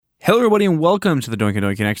Hello, everybody, and welcome to the Doink and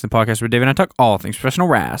Doink Connection, the podcast where Dave and I talk all things professional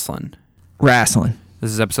wrestling.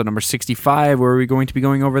 This is episode number 65, where we're going to be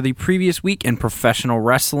going over the previous week in professional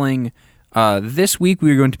wrestling. This week,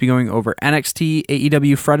 we are going to be going over NXT,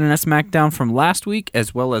 AEW Friday Night SmackDown from last week,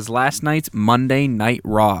 as well as last night's Monday Night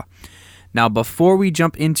Raw. Now, before we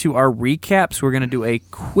jump into our recaps, we're going to do a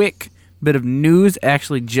quick bit of news.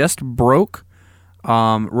 Actually, just broke.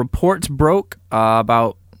 Reports broke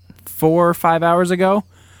about 4 or 5 hours ago.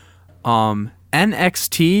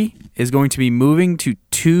 NXT is going to be moving to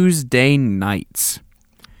Tuesday nights.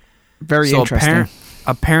 Very interesting.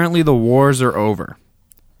 Apparently the wars are over.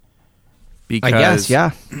 Because, I guess, yeah.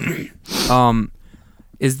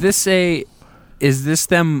 Is this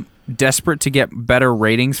them desperate to get better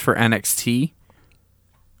ratings for NXT?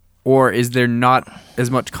 Or is there not as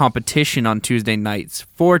much competition on Tuesday nights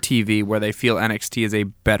for TV where they feel NXT is a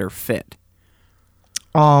better fit?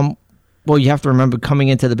 Well, you have to remember, coming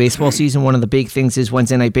into the baseball season, one of the big things is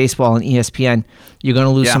Wednesday Night Baseball and ESPN. You're going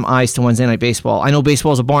to lose some eyes to Wednesday Night Baseball. I know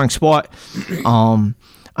baseball is a boring sport. I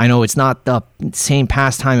know it's not the same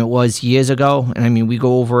pastime it was years ago. And I mean, we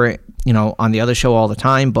go over it, on the other show all the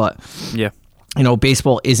time. But,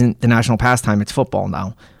 baseball isn't the national pastime. It's football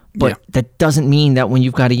now. But that doesn't mean that when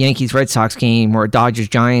you've got a Yankees-Red Sox game or a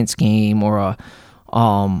Dodgers-Giants game or a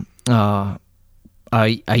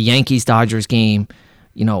Yankees-Dodgers game,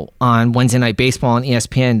 on Wednesday Night Baseball on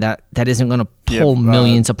ESPN, that isn't going to pull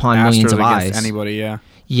millions upon Astros millions of eyes. Anybody, yeah.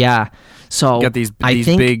 Yeah. So you got these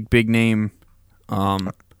big name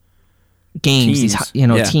games, teams.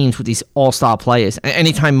 Teams with these all-star players.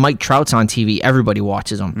 Anytime Mike Trout's on TV, everybody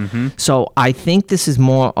watches them. Mm-hmm. So I think this is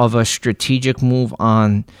more of a strategic move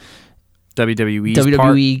on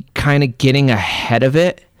WWE kind of getting ahead of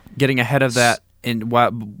it. Getting ahead of that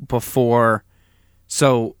before,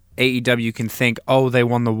 so AEW can think, they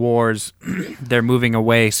won the wars, they're moving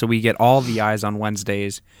away, so we get all the eyes on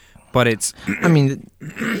Wednesdays. But it's... I mean,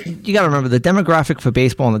 you got to remember, the demographic for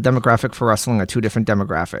baseball and the demographic for wrestling are two different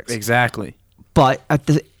demographics. Exactly. But at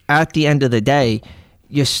the end of the day,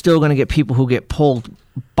 you're still going to get people who get pulled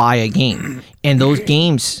by a game. And those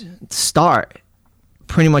games start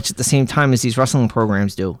pretty much at the same time as these wrestling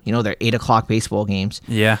programs do. They're 8 o'clock baseball games.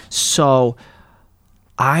 Yeah. So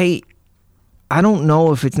I don't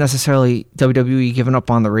know if it's necessarily WWE giving up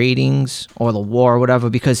on the ratings or the war or whatever,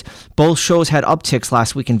 because both shows had upticks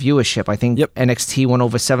last week in viewership. I think NXT went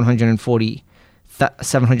over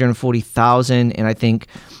 740,000, and I think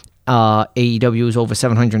AEW was over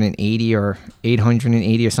 780 or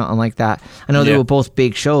 880 or something like that. I know they were both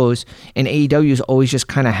big shows, and AEW's always just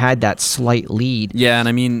kind of had that slight lead. Yeah, and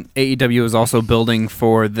I mean, AEW is also building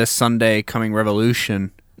for this Sunday coming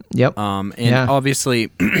Revolution. Yep. Obviously,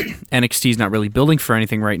 NXT is not really building for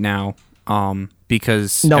anything right now,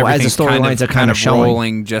 because as the storylines are kind of showing,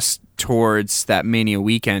 rolling just towards that Mania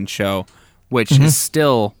weekend show, which is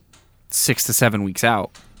still 6 to 7 weeks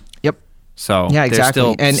out. Yep. So yeah,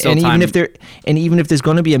 exactly. Still even if there's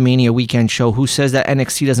going to be a Mania weekend show, who says that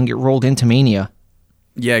NXT doesn't get rolled into Mania?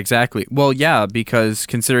 Yeah, exactly. Well, yeah, because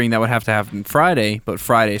considering that would have to happen Friday, but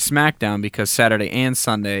Friday is SmackDown because Saturday and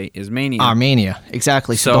Sunday is Mania. Mania,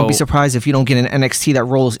 exactly. So don't be surprised if you don't get an NXT that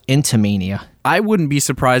rolls into Mania. I wouldn't be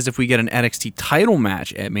surprised if we get an NXT title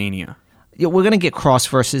match at Mania. Yeah, we're going to get Cross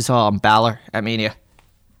versus Balor at Mania.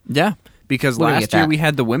 Yeah, because last year we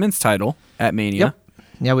had the women's title at Mania. Yep.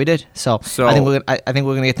 Yeah, we did. So I think we're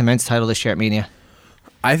going to get the men's title this year at Mania.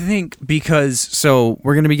 I think we're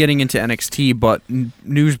going to be getting into NXT, but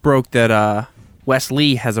news broke that Wes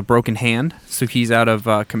Lee has a broken hand, so he's out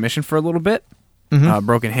of commission for a little bit. Mm-hmm.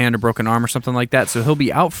 Broken hand or broken arm or something like that, so he'll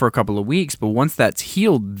be out for a couple of weeks, but once that's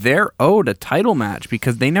healed, they're owed a title match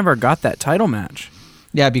because they never got that title match.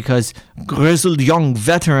 Yeah, because grizzled young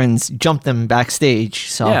veterans jumped them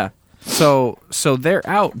backstage. So. Yeah, so they're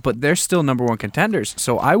out, but they're still number one contenders,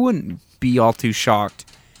 so I wouldn't be all too shocked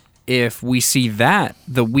if we see that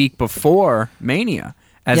the week before Mania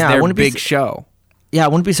as their big show. Yeah, I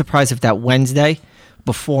wouldn't be surprised if that Wednesday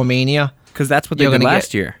before Mania, because that's what they did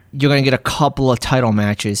last year. You're going to get a couple of title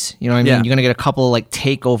matches. You know what I mean? You're going to get a couple of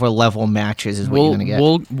takeover level matches is what you're going to get.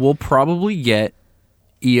 We'll probably get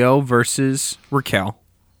Io versus Raquel.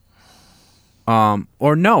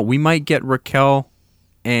 Or no, we might get Raquel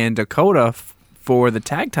and Dakota for the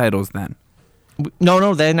tag titles then.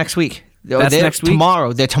 No, they're next week. That's next week?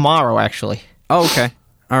 Tomorrow. They're tomorrow, actually. Oh, okay.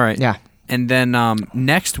 All right. Yeah. And then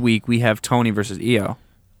next week we have Tony versus Io.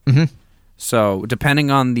 Mm-hmm. So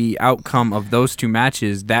depending on the outcome of those two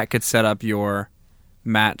matches, that could set up your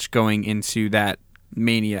match going into that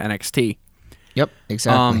Mania NXT. Yep,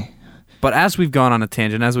 exactly. But as we've gone on a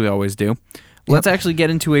tangent, as we always do, let's actually get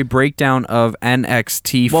into a breakdown of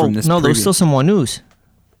NXT from this. No, preview. there's still some more news.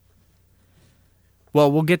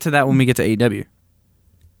 Well, we'll get to that when we get to AEW.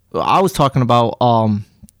 I was talking about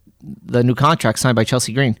the new contract signed by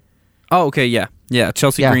Chelsea Green. Oh, okay, yeah.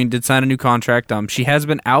 Chelsea Green did sign a new contract. She has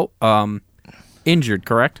been out, injured,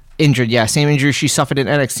 correct? Injured, yeah. Same injury she suffered in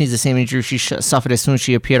NXT is the same injury she suffered as soon as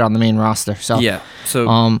she appeared on the main roster. So yeah,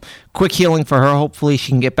 so quick healing for her. Hopefully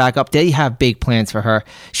she can get back up. They have big plans for her.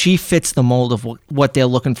 She fits the mold of what they're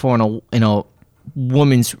looking for in a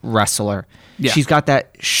women's wrestler. Yeah. She's got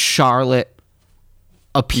that Charlotte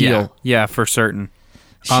appeal. Yeah, for certain.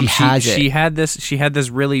 She had this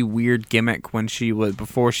really weird gimmick when she was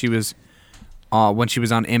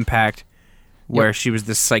on Impact, where she was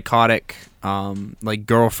this psychotic like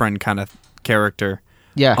girlfriend kind of character.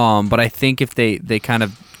 Yeah. But I think if they kind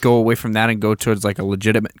of go away from that and go towards like a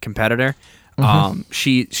legitimate competitor,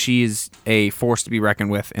 she's a force to be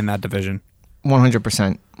reckoned with in that division.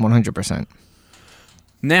 100%.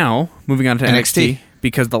 Now, moving on to NXT,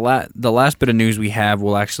 because the last bit of news we have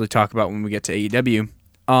we'll actually talk about when we get to AEW.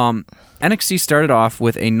 NXT started off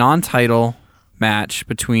with a non-title match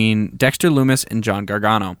between Dexter Lumis and John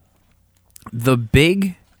Gargano. The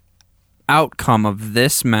big outcome of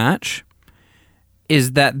this match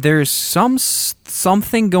is that there's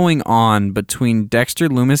something going on between Dexter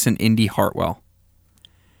Lumis and Indy Hartwell.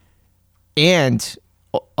 And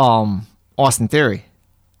Austin Theory.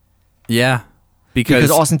 Yeah. Because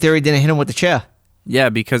Austin Theory didn't hit him with the chair. Yeah,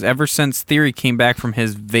 because ever since Theory came back from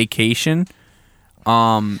his vacation,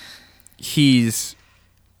 he's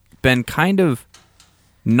been kind of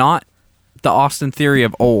not the Austin Theory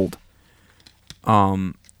of old.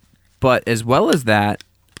 But as well as that,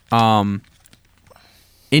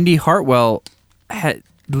 Indy Hartwell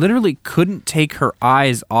literally couldn't take her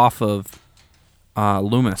eyes off of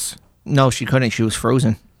Lumis. No, she couldn't. She was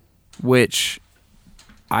frozen. Which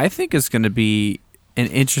I think is going to be an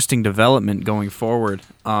interesting development going forward.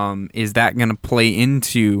 Is that going to play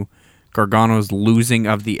into Gargano's losing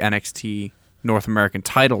of the NXT North American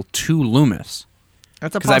title to Lumis?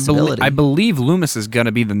 That's a possibility. I believe Lumis is going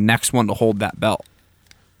to be the next one to hold that belt.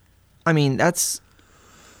 I mean, it's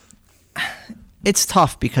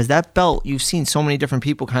tough because that belt, you've seen so many different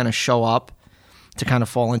people kind of show up to kind of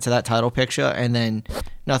fall into that title picture, and then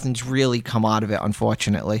nothing's really come out of it,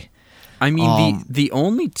 unfortunately. I mean, the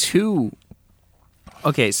only two...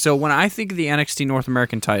 Okay, so when I think of the NXT North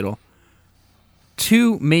American title,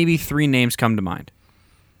 2, maybe 3 names come to mind.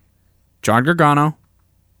 John Gargano,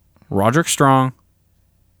 Roderick Strong,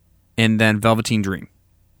 and then Velveteen Dream.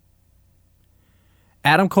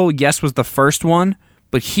 Adam Cole, yes, was the first one,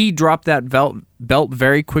 but he dropped that belt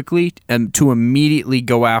very quickly to immediately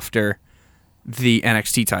go after the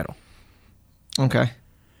NXT title. Okay.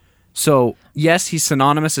 So, yes, he's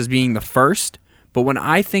synonymous as being the first, but when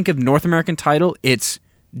I think of North American title, it's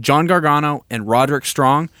John Gargano and Roderick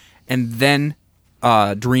Strong, and then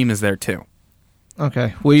Dream is there too. Okay.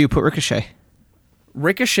 Where do you put Ricochet?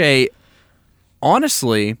 Ricochet,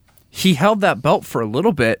 honestly, he held that belt for a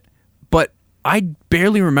little bit, but I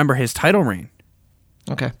barely remember his title reign.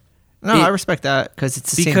 Okay. No, I respect that because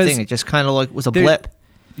it's the same thing. It just kind of like was a blip.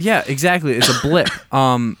 Yeah, exactly. It's a blip.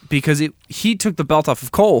 Because he took the belt off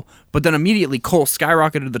of Cole, but then immediately Cole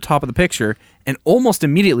skyrocketed to the top of the picture and almost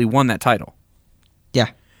immediately won that title.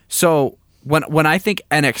 Yeah. So when I think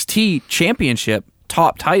NXT Championship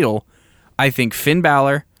top title, I think Finn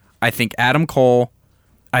Balor, I think Adam Cole,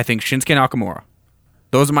 I think Shinsuke Nakamura.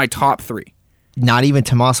 Those are my top 3. Not even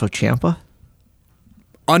Tommaso Ciampa?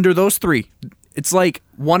 Under those 3. It's like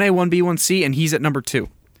 1A, 1B, 1C, and he's at number 2.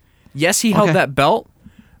 Yes, he held that belt,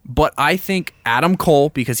 but I think Adam Cole,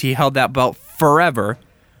 because he held that belt forever.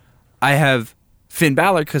 I have Finn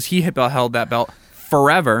Balor, because he held that belt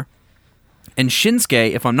forever. And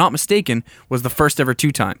Shinsuke, if I'm not mistaken, was the first ever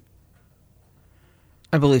 2-time.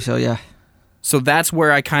 I believe so, yeah. So that's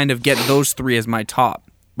where I kind of get those 3 as my top.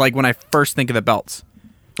 Like when I first think of the belts.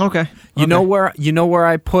 Okay. You know where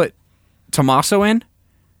I put Tommaso in?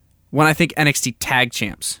 When I think NXT Tag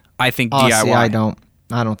Champs, I think DIY. See, I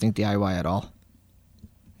don't think DIY at all.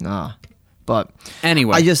 Nah. But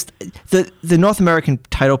anyway, I just the North American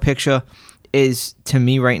title picture is to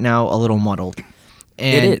me right now a little muddled.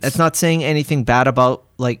 And it's not saying anything bad about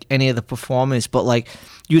like any of the performers, but like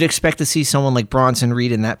you'd expect to see someone like Bronson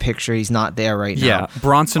Reed in that picture. He's not there right now. Yeah,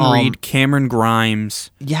 Bronson Reed, Cameron Grimes.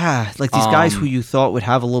 Yeah, like these guys who you thought would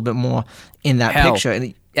have a little bit more in that picture.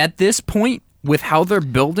 And at this point, with how they're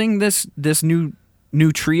building this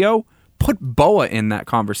new trio, put Boa in that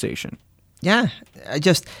conversation. Yeah,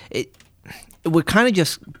 we kind of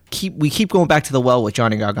just keep going back to the well with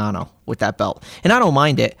Johnny Gargano with that belt, and I don't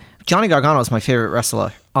mind it Johnny Gargano is my favorite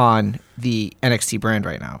wrestler on the NXT brand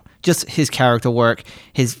right now. Just his character work,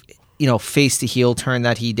 his face to heel turn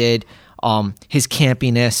that he did, his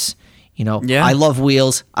campiness. I love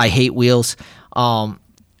wheels. I hate wheels.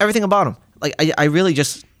 Everything about him. Like I really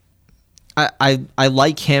just I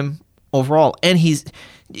like him overall, and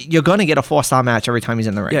you're gonna get a 4-star match every time he's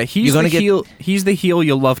in the ring. Yeah, he's the heel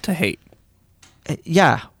you'll love to hate.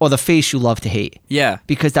 Yeah, or the face you love to hate. Yeah,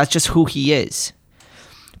 because that's just who he is.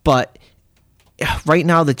 But right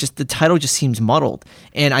now, the title just seems muddled,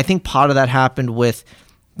 and I think part of that happened with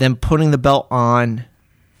them putting the belt on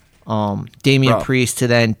Damian Priest to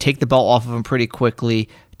then take the belt off of him pretty quickly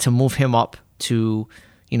to move him up to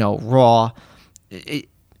Raw.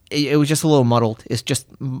 It was just a little muddled. It's just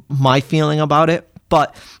my feeling about it.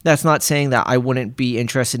 But that's not saying that I wouldn't be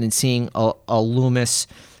interested in seeing a Loomis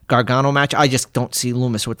Gargano match. I just don't see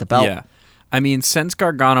Loomis with the belt. Yeah, I mean, since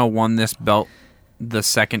Gargano won this belt the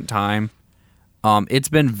second time, it's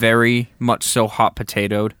been very much so hot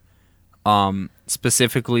potatoed.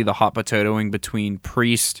 Specifically, the hot potatoing between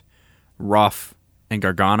Priest, Ruff, and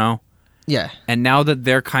Gargano. Yeah. And now that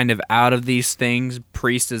they're kind of out of these things,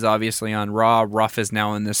 Priest is obviously on Raw. Ruff is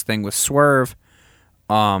now in this thing with Swerve.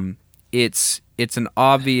 It's an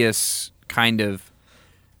obvious kind of...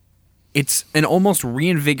 It's an almost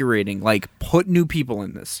reinvigorating, like, put new people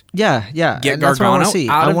in this. Yeah. Get and Gargano that's what I want to see.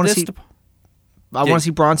 out I of want this. to see. I want to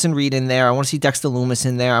see Bronson Reed in there. I want to see Dexter Loomis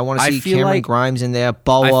in there. I want to see Cameron Grimes in there.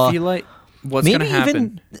 Boa. I feel like what's going to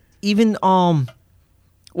happen... Even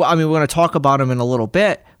well, I mean, we're going to talk about him in a little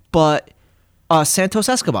bit, but Santos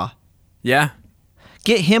Escobar. Yeah.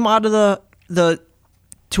 Get him out of the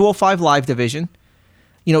 205 Live division.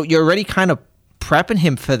 You're already kind of prepping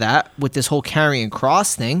him for that with this whole Karrion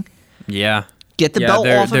Kross thing. Yeah. Get the belt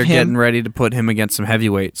off of him. They're getting ready to put him against some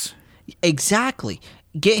heavyweights. Exactly.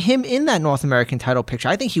 Get him in that North American title picture.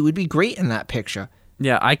 I think he would be great in that picture.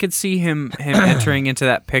 Yeah, I could see him entering into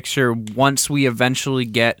that picture once we eventually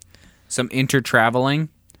get some inter-traveling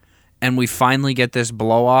and we finally get this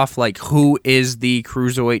blow-off. Like, who is the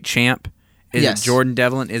Cruiserweight champ? Is it Jordan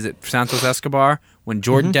Devlin? Is it Santos Escobar? When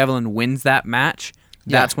Jordan Devlin wins that match,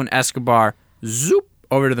 that's when Escobar zoop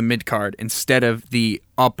over to the mid-card instead of the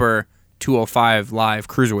upper 205 Live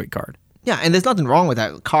Cruiserweight card. Yeah, and there's nothing wrong with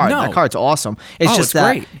that card. No. That card's awesome. It's just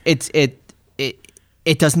that great.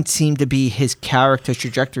 It doesn't seem to be his character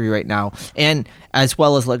trajectory right now. And as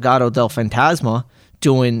well as Legado del Fantasma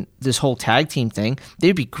doing this whole tag team thing,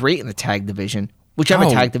 they'd be great in the tag division, whichever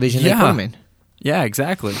tag division they put them in. Yeah,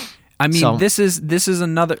 exactly. I mean, this is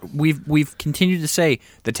another. We've continued to say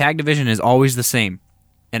the tag division is always the same,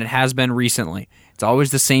 and it has been recently. It's always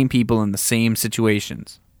the same people in the same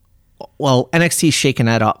situations. Well, NXT's shaking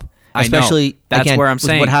that up, especially That's again, where I'm with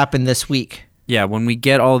saying what happened this week. Yeah, when we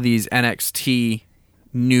get all these NXT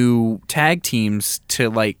new tag teams to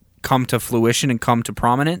like come to fruition and come to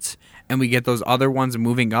prominence, and we get those other ones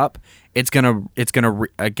moving up, it's gonna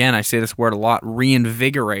again, I say this word a lot,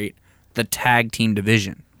 reinvigorate the tag team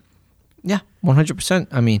division. Yeah, 100%.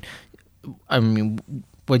 I mean,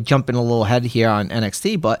 we're jumping a little ahead here on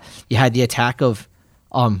NXT, but you had the attack of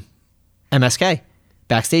MSK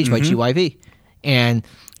backstage by GYV, and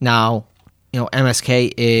now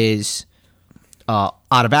MSK is out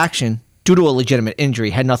of action due to a legitimate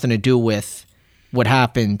injury. Had nothing to do with what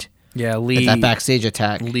happened. Yeah, Lee, at that backstage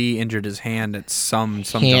attack. Lee injured his hand at some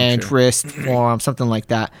hand, juncture. Wrist, forearm, something like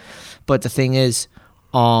that. But the thing is,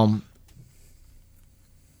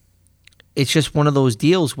 it's just one of those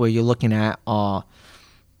deals where you're looking at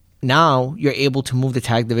now you're able to move the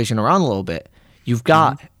tag division around a little bit. You've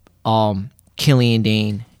got Killian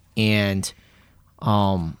Dane and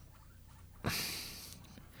why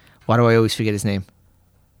do I always forget his name?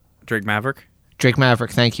 Drake Maverick,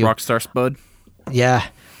 thank you. Rockstar Spud. Yeah.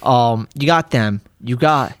 You got them. You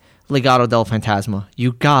got Legado del Fantasma.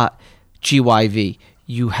 You got GYV.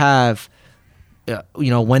 You have,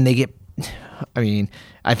 when they get,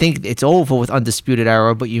 I think it's over with Undisputed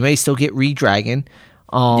Era, but you may still get Redragon.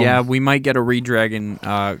 Yeah, we might get a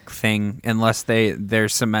Redragon thing unless they're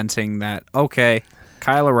cementing that, okay,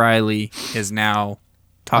 Kyle O'Reilly is now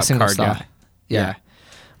top card guy. Yeah.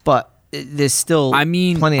 But there's still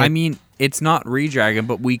plenty of... it's not Redragon,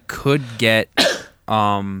 but we could get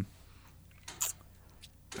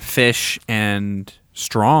Fish and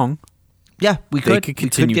Strong. Yeah, we could. They could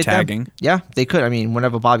continue tagging. Them. Yeah, they could.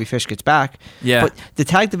 Whenever Bobby Fish gets back. Yeah. But the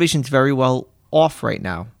tag division's very well off right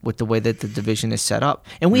now with the way that the division is set up.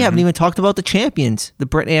 And we haven't even talked about the champions, the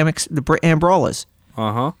Britt Ambrolas.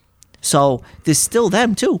 Uh-huh. So there's still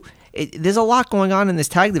them, too. There's a lot going on in this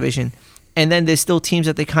tag division. And then there's still teams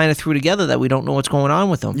that they kind of threw together that we don't know what's going on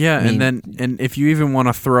with them. Yeah, and if you even want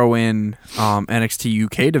to throw in NXT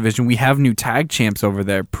UK division, we have new tag champs over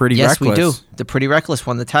there. Pretty yes, Reckless. Yes, we do. The Pretty Reckless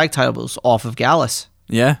won the tag titles off of Gallus.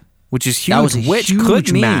 Yeah, which is huge. That was a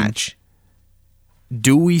huge mean, match.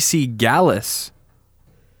 Do we see Gallus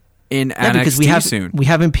in NXT because soon? We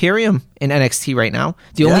have Imperium in NXT right now.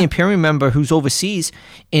 The only Imperium member who's overseas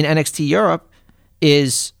in NXT Europe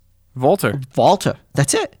is Volter.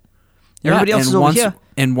 That's it. Everybody else is over here.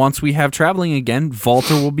 And once we have traveling again,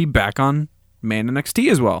 Volter will be back on main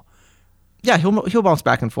NXT as well. Yeah, he'll bounce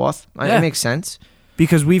back and forth. It makes sense.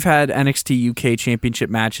 Because we've had NXT UK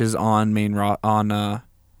championship matches on main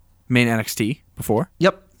NXT before.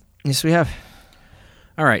 Yep. Yes, we have.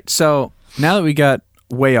 All right. So now that we got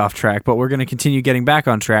way off track, but we're going to continue getting back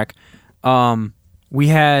on track. We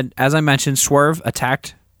had, as I mentioned, Swerve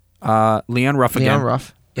attacked Leon Ruff again. Leon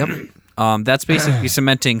Ruff. Yep. That's basically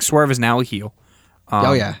cementing Swerve is now a heel.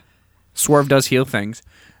 Swerve does heel things.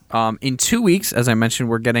 In 2 weeks, as I mentioned,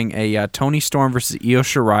 we're getting a Toni Storm versus Io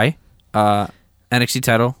Shirai NXT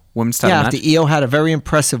title, women's title match. Yeah, Io had a very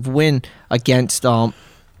impressive win against, not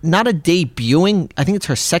a debuting, I think it's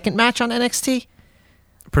her second match on NXT.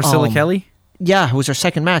 Priscilla Kelly? Yeah, it was her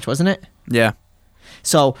second match, wasn't it? Yeah.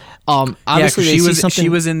 So, obviously they see something. She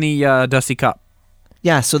was in the Dusty Cup.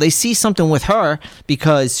 Yeah, so they see something with her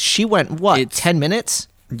because she went 10 minutes?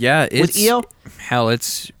 Yeah, with Io. Hell,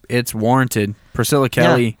 it's warranted. Priscilla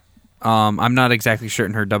Kelly. Yeah. I'm not exactly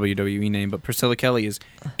certain her WWE name, but Priscilla Kelly is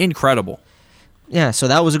incredible. Yeah, so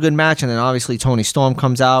that was a good match, and then obviously Toni Storm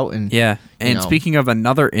comes out and speaking of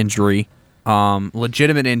another injury,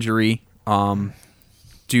 legitimate injury,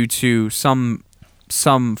 due to some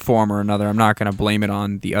form or another. I'm not going to blame it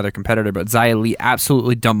on the other competitor, but Xia Li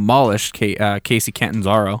absolutely demolished Casey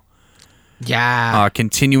Catanzaro. Yeah.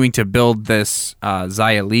 Continuing to build this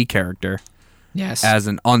Xia Li character as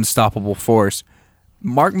an unstoppable force.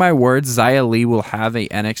 Mark my words, Xia Li will have a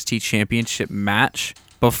NXT championship match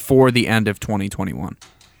before the end of 2021.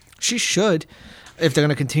 She should, if they're going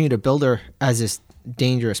to continue to build her as this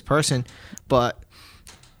dangerous person. But,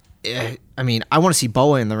 I mean, I want to see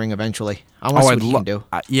Boa in the ring eventually. I want to see what he can do.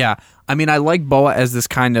 Yeah. I mean, I like Boa as this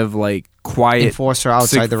kind of like quiet enforcer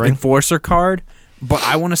outside the ring. Enforcer card, but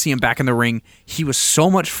I want to see him back in the ring. He was so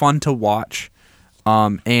much fun to watch. Now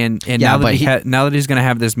that he's going to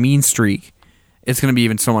have this mean streak, it's going to be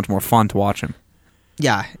even so much more fun to watch him.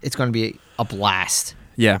 Yeah, it's going to be a blast.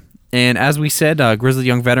 Yeah. And as we said, Grizzled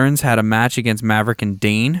Young Veterans had a match against Maverick and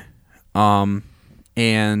Dane.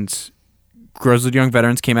 And Grizzled Young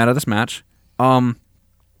Veterans came out of this match. And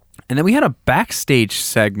then we had a backstage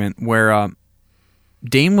segment where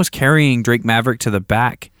Dane was carrying Drake Maverick to the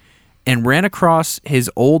back and ran across his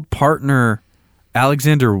old partner,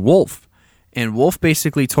 Alexander Wolf. And Wolf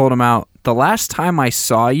basically told him out, the last time I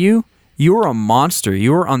saw you, you were a monster.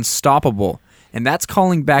 You were unstoppable. And that's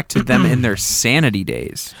calling back to them in their sanity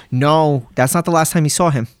days. No, that's not the last time he saw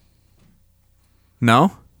him.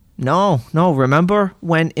 No? No. Remember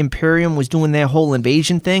when Imperium was doing their whole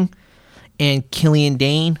invasion thing and Killian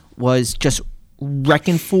Dane was just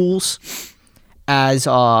wrecking fools? As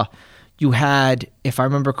you had, if I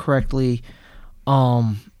remember correctly,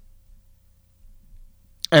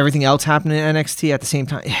 everything else happening in NXT at the same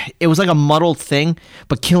time. It was like a muddled thing,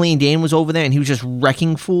 but Killian Dane was over there and he was just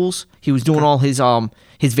wrecking fools. He was doing all his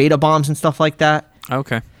Veda bombs and stuff like that.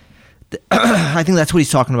 Okay. I think that's what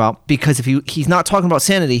he's talking about, because if he's not talking about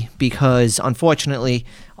sanity, because unfortunately,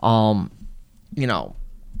 we all know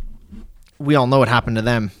what happened to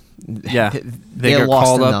them. Yeah, they got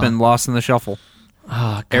called up and lost in the shuffle.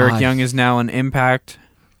 Oh, God. Eric Young is now an Impact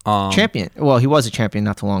champion. Well, he was a champion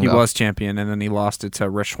not too long ago. He was champion, and then he lost it to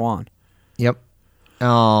Rich Swann. Yep.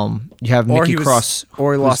 You have Nikki Cross.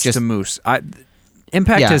 Or he lost to Moose.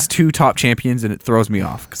 Impact has two top champions, and it throws me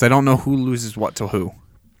off, because I don't know who loses what to who.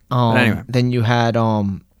 But anyway. Then you had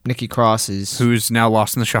Nikki Cross, who's now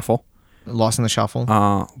lost in the shuffle.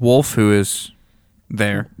 Wolf, who is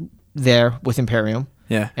there with Imperium.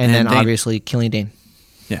 Yeah. And then obviously Killian Dane.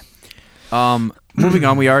 Yeah. Moving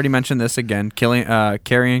on, we already mentioned this again.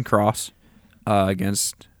 Karrion Kross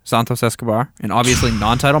against Santos Escobar, an obviously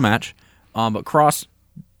non-title match. But Kross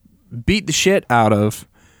beat the shit out of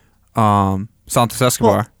Santos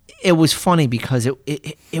Escobar. Well, it was funny because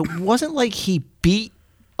it wasn't like he beat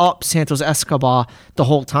up Santos Escobar the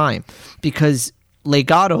whole time, because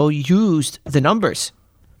Legado used the numbers.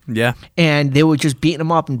 Yeah. And they were just beating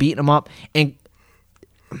him up. And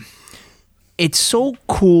it's so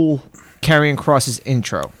cool, Karrion Kross's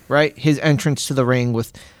intro, right? His entrance to the ring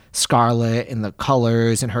with Scarlett and the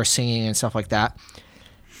colors and her singing and stuff like that.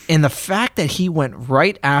 And the fact that he went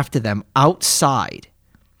right after them outside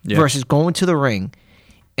versus going to the ring,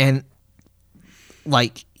 and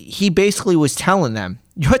like he basically was telling them,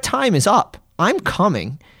 your time is up. I'm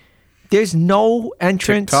coming. There's no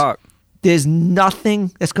entrance. TikTok. There's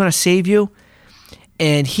nothing that's going to save you.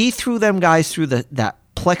 And he threw them guys through that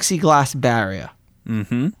plexiglass barrier.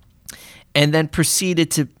 Mm-hmm. And then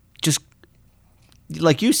proceeded to just,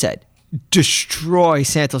 like you said, destroy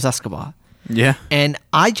Santos Escobar. Yeah. And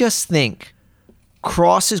I just think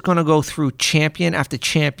Cross is going to go through champion after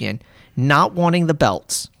champion, not wanting the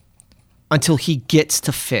belts until he gets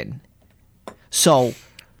to Finn. So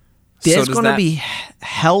there's going to be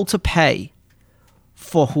hell to pay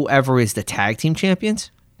for whoever is the tag team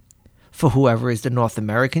champions, for whoever is the North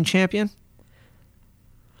American champion,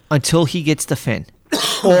 until he gets to Finn,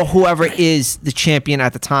 or whoever is the champion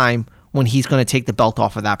at the time when he's going to take the belt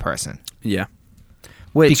off of that person. Yeah.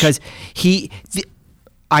 Because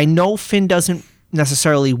I know Finn doesn't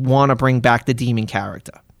necessarily want to bring back the demon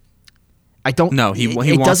character. I don't. No, he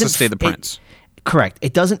wants to stay the prince. Correct.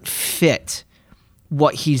 It doesn't fit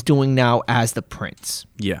what he's doing now as the prince.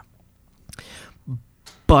 Yeah.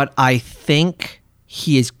 But I think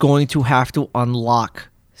he is going to have to unlock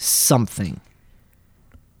something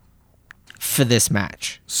for this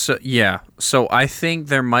match. So I think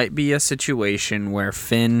there might be a situation where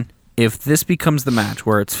Finn, if this becomes the match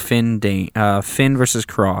where it's Finn versus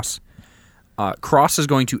Cross, Cross is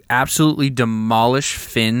going to absolutely demolish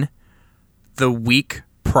Finn the week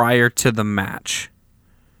prior to the match.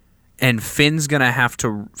 And Finn's going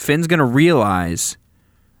to realize,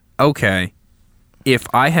 okay, if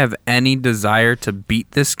I have any desire to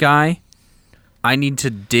beat this guy, I need to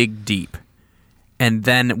dig deep. And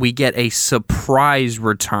then we get a surprise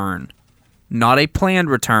return. Not a planned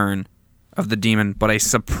return of the demon, but a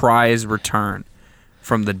surprise return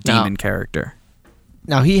from the demon character.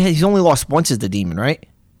 Now, he's only lost once as the demon, right?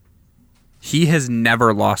 He has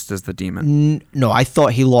never lost as the demon. No, I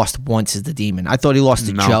thought he lost once as the demon. I thought he lost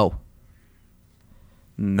to Joe.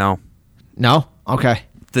 No. No? Okay.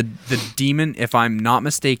 The demon, if I'm not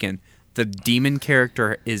mistaken, the demon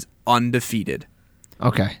character is undefeated.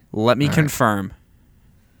 Okay. Let me confirm.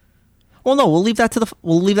 Well, no, we'll leave that to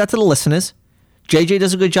the listeners. JJ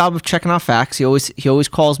does a good job of checking our facts. He always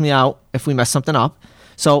calls me out if we mess something up.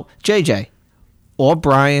 So JJ or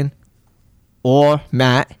Brian or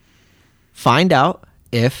Matt, find out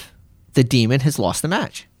if the demon has lost the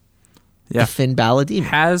match. Yeah. The Finn Balor demon.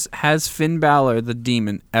 Has Finn Balor the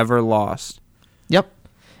demon ever lost? Yep.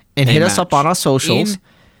 And hit us up on our socials.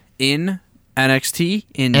 In NXT,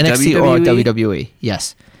 in NXT WWE, or WWE.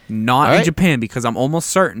 Yes. Not in Japan, because I'm almost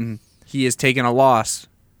certain he has taken a loss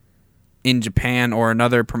in Japan or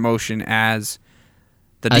another promotion as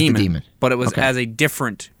the demon. But it was as a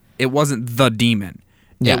different. It wasn't the demon.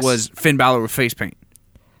 Yes. It was Finn Balor with face paint.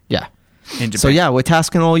 Yeah. In Japan. So yeah, we're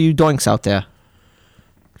tasking all you doinks out there.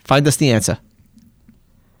 Find us the answer.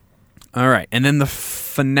 All right, and then the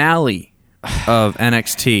finale of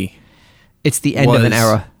NXT. It's the end of an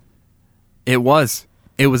era. It was.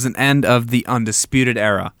 It was an end of the Undisputed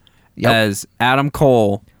Era. Yep. As Adam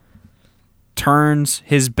Cole turns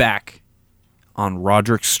his back on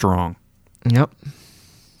Roderick Strong. Yep.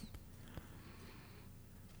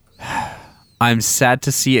 I'm sad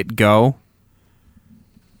to see it go.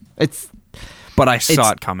 But I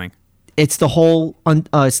saw it coming. It's the whole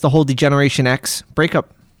Degeneration X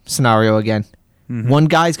breakup scenario again. Mm-hmm. One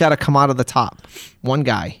guy's got to come out of the top. One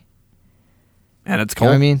guy. And it's Cole. You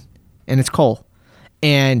know what I mean? And it's Cole.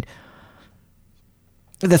 And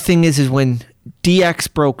the thing is when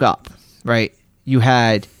DX broke up, right? You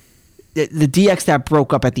had the DX that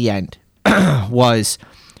broke up at the end was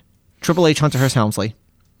Triple H, Hunter Hearst Helmsley,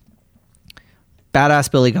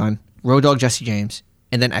 Badass Billy Gunn, Road Dogg Jesse James,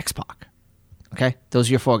 and then X-Pac. Okay? Those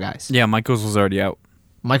are your four guys. Yeah, Michaels was already out.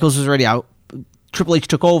 Triple H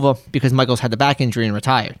took over because Michaels had the back injury and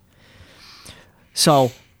retired.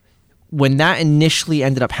 So when that initially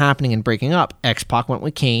ended up happening and breaking up, X-Pac went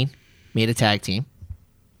with Kane, made a tag team.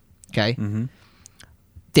 Okay? Mm-hmm.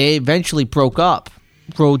 They eventually broke up,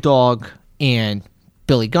 Road Dogg and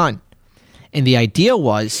Billy Gunn. And the idea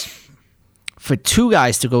was for two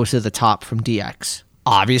guys to go to the top from DX.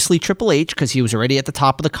 Obviously Triple H, because he was already at the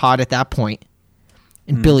top of the card at that point,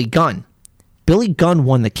 and Billy Gunn. Billy Gunn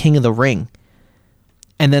won the King of the Ring.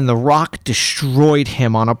 And then The Rock destroyed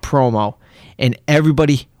him on a promo. And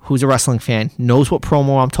everybody who's a wrestling fan knows what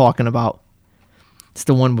promo I'm talking about. It's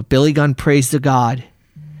the one with Billy Gunn prays to God.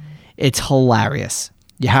 It's hilarious.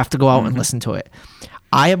 You have to go out and listen to it.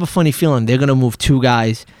 I have a funny feeling they're going to move 2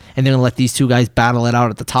 guys, and they're going to let these 2 guys battle it out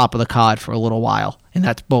at the top of the card for a little while. And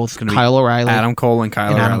that's both Kyle O'Reilly. Adam Cole and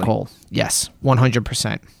Kyle O'Reilly. Adam Cole. Yes,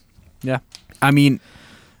 100%. Yeah. I mean,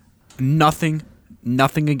 nothing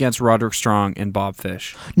against Roderick Strong and Bob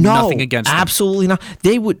Fish. No, nothing against them. Absolutely not.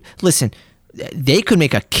 They would, listen, they could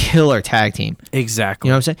make a killer tag team. Exactly.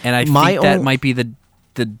 You know what I'm saying? And I think that might be the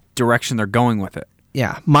direction they're going with it.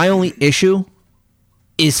 Yeah. My only issue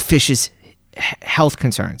is Fish's health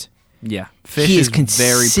concerns. Yeah. Fish is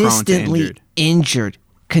very prone to injured.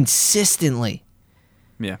 Consistently.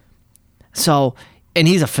 Yeah. So, and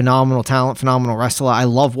he's a phenomenal talent, phenomenal wrestler. I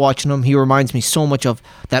love watching him. He reminds me so much of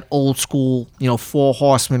that old school, 4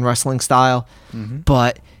 horseman wrestling style. Mm-hmm.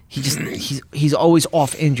 But he's always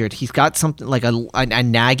off injured. He's got something like a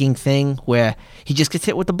nagging thing where he just gets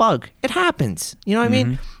hit with the bug. It happens. You know what I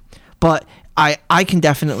mean? But I can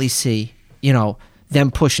definitely see, them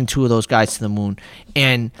pushing 2 of those guys to the moon.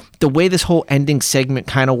 And the way this whole ending segment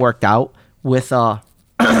kind of worked out with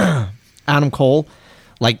Adam Cole,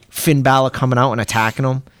 like Finn Balor coming out and attacking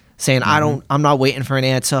him, saying, I'm not waiting for an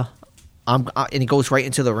answer. And he goes right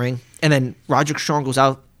into the ring. And then Roderick Strong goes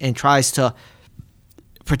out and tries to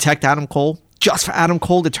protect Adam Cole just for Adam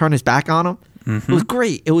Cole to turn his back on him. It was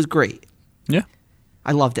great. It was great. Yeah.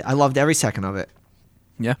 I loved it. I loved every second of it.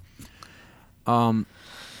 Yeah.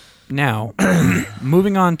 Now,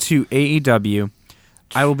 moving on to AEW,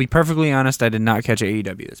 I will be perfectly honest, I did not catch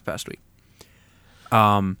AEW this past week.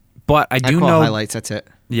 But I do know highlights, that's it.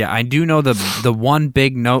 Yeah, I do know the one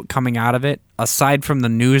big note coming out of it, aside from the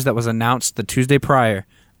news that was announced the Tuesday prior,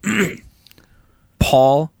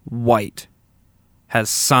 Paul White has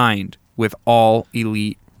signed with All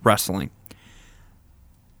Elite Wrestling.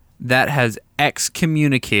 That has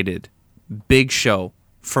excommunicated Big Show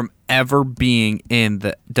from ever being in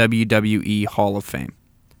the WWE Hall of Fame.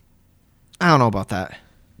 I don't know about that.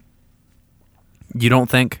 You don't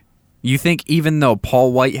think? You think even though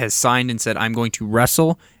Paul White has signed and said, I'm going to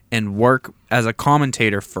wrestle and work as a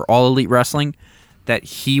commentator for All Elite Wrestling, that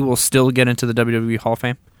he will still get into the WWE Hall of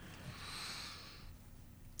Fame?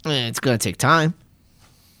 It's going to take time.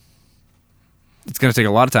 It's going to take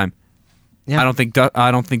a lot of time. Yeah.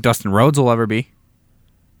 I don't think Dustin Rhodes will ever be.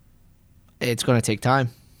 It's going to take time.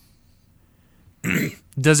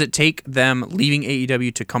 Does it take them leaving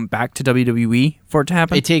AEW to come back to WWE for it to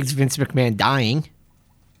happen? It takes Vince McMahon dying.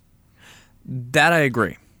 That I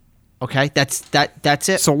agree. Okay, that's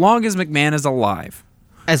it. So long as McMahon is alive.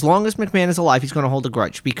 As long as McMahon is alive, he's going to hold a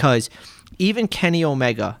grudge, because even Kenny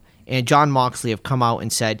Omega and Jon Moxley have come out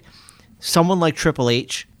and said, someone like Triple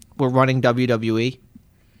H were running WWE,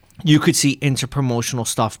 you could see interpromotional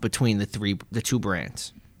stuff between the 2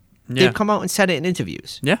 brands. Yeah. They've come out and said it in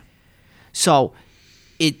interviews. Yeah. So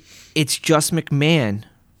it's just McMahon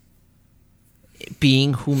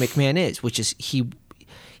being who McMahon is, which is he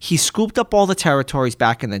scooped up all the territories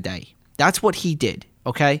back in the day. That's what he did,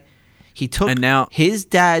 okay? He took his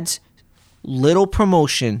dad's little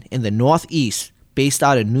promotion in the Northeast based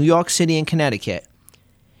out of New York City and Connecticut,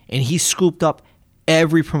 and he scooped up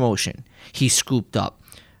every promotion. He scooped up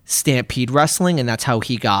Stampede Wrestling, and that's how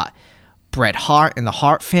he got Bret Hart and the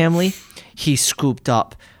Hart family. He scooped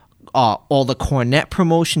up all the Cornette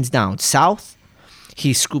promotions down south.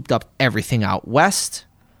 He scooped up everything out west.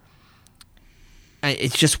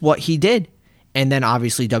 It's just what he did. And then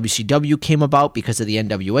obviously WCW came about because of the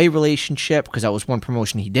NWA relationship, because that was one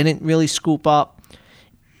promotion he didn't really scoop up.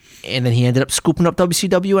 And then he ended up scooping up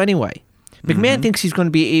WCW anyway. McMahon thinks he's going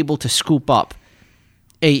to be able to scoop up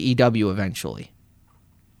AEW eventually.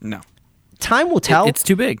 No. Time will tell. It's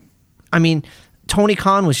too big. I mean, Tony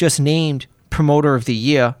Khan was just named Promoter of the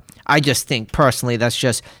Year. I just think, personally, that's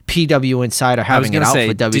just PW Insider having it out for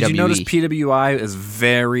WWE. Did you notice PWI is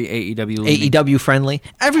very AEW leaning? AEW friendly.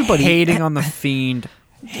 Everybody hating on the Fiend,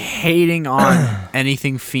 hating on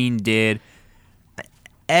anything Fiend did.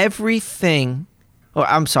 Everybody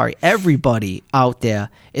out there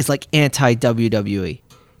is like anti-WWE.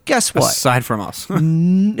 Guess what? Aside from us.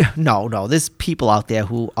 No. There's people out there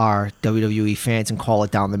who are WWE fans and call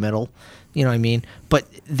it down the middle. You know what I mean? But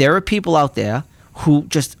there are people out there who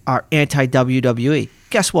just are anti-WWE.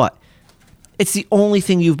 Guess what? It's the only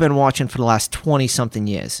thing you've been watching for the last 20-something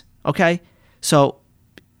years. Okay? So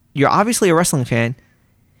you're obviously a wrestling fan,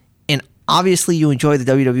 and obviously you enjoy the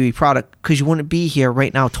WWE product, because you wouldn't be here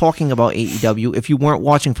right now talking about AEW if you weren't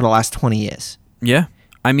watching for the last 20 years. Yeah.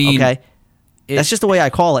 I mean... Okay? That's just the way I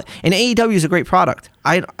call it. And AEW is a great product.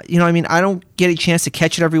 I don't get a chance to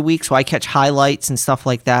catch it every week, so I catch highlights and stuff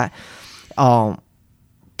like that.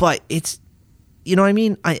 But it's,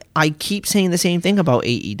 I keep saying the same thing about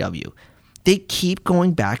AEW. they keep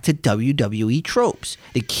going back to WWE tropes.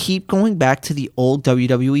 They keep going back to the old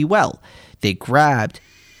WWE well. They grabbed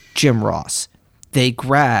Jim Ross. They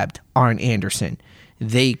grabbed Arn Anderson.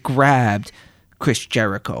 They grabbed Chris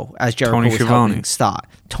Jericho as Jericho Tony was Schiavone. helping start.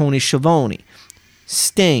 Tony Schiavone,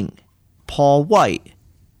 Sting, Paul White,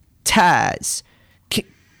 Taz.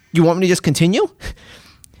 You want me to just continue?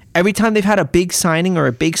 Every time they've had a big signing or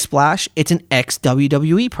a big splash, it's an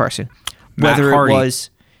ex-WWE person. Whether it was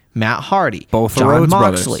Matt Hardy, both John the Rhodes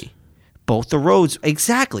Moxley, brothers. both the Rhodes.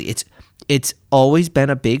 Exactly. It's always been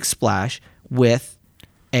a big splash with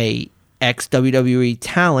a ex-WWE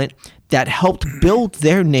talent that helped build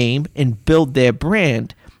their name and build their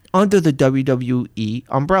brand under the WWE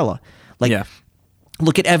umbrella.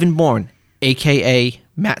 Look at Evan Bourne, a.k.a.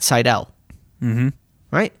 Matt Sydal. Mm-hmm.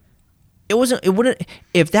 Right? It wouldn't,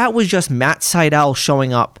 if that was just Matt Sydal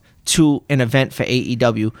showing up to an event for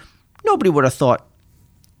AEW, nobody would have thought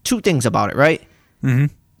two things about it, right?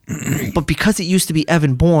 Mm-hmm. But because it used to be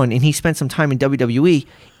Evan Bourne and he spent some time in WWE,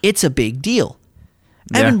 it's a big deal.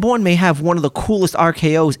 Yeah. Evan Bourne may have one of the coolest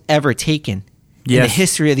RKOs ever taken in the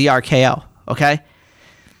history of the RKO, okay?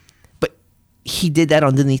 But he did that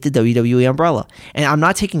underneath the WWE umbrella. And I'm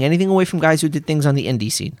not taking anything away from guys who did things on the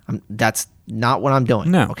indie scene. That's not what I'm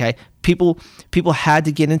doing, okay? People had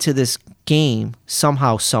to get into this game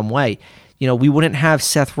somehow, some way. You know, we wouldn't have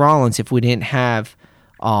Seth Rollins if we didn't have,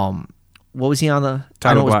 what was he on the?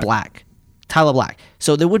 Tyler I know it was Black. Tyler Black.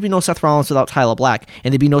 So there would be no Seth Rollins without Tyler Black,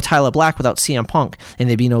 and there'd be no Tyler Black without CM Punk, and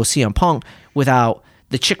there'd be no CM Punk without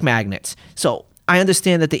the chick magnets. So I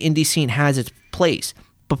understand that the indie scene has its place,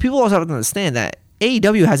 but people also have to understand that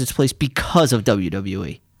AEW has its place because of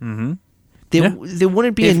WWE. Mm-hmm. There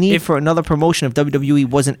wouldn't be a need for another promotion if WWE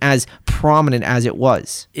wasn't as prominent as it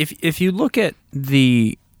was. If you look at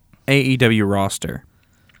the AEW roster,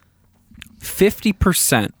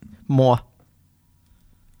 50% more.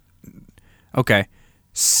 Okay,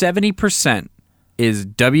 70% is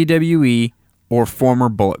WWE or former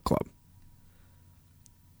Bullet Club.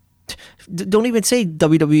 Don't even say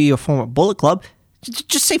WWE or former Bullet Club.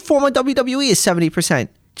 Just say former WWE is 70%.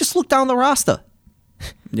 Just look down the roster.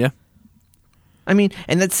 Yeah. I mean,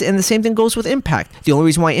 and the same thing goes with Impact. The only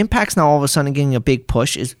reason why Impact's now all of a sudden getting a big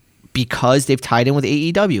push is because they've tied in with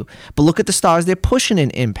AEW. But look at the stars they're pushing in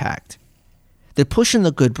Impact. They're pushing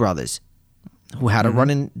the Good Brothers, who had a run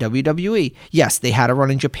in WWE. Yes, they had a run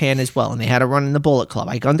in Japan as well, and they had a run in the Bullet Club.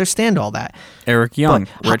 I understand all that. Eric Young,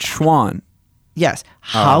 Rich Swann. Yes.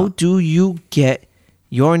 How do you get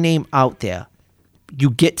your name out there? You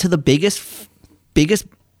get to the biggest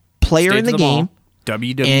player in the game,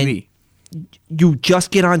 WWE. You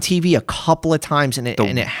just get on TV a couple of times, and it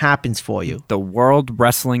happens for you. The World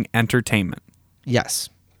Wrestling Entertainment. Yes.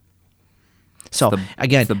 So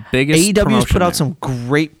again, the biggest AEW's put out some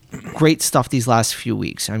great stuff these last few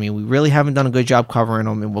weeks. I mean, we really haven't done a good job covering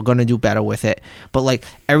them, and we're going to do better with it. But like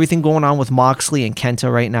everything going on with Moxley and Kenta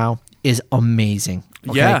right now is amazing.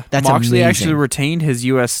 Okay? Yeah, that's Moxley amazing. actually retained his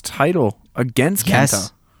U.S. title against Kenta.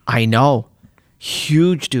 Yes, I know.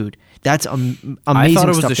 Huge, dude. That's amazing. I thought it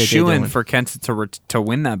was stuff a that shoo-in for Kenta to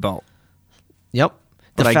win that belt. Yep.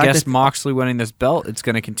 But I guess Moxley winning this belt, it's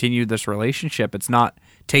going to continue this relationship. It's not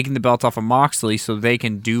taking the belt off of Moxley so they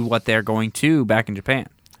can do what they're going to back in Japan.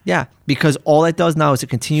 Yeah, because all it does now is it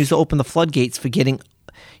continues to open the floodgates for getting,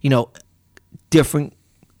 different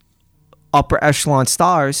upper echelon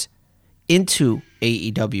stars into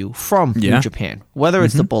AEW from New Japan. Whether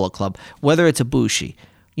it's the Bullet Club, whether it's Ibushi.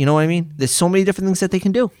 You know what I mean? There's so many different things that they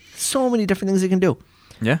can do. So many different things they can do.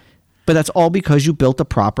 Yeah. But that's all because you built a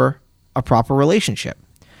proper relationship.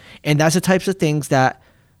 And that's the types of things that...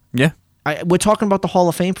 Yeah. We're talking about the Hall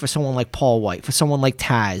of Fame for someone like Paul White, for someone like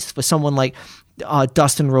Taz, for someone like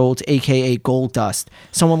Dustin Rhodes, a.k.a. Goldust,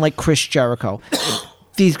 someone like Chris Jericho.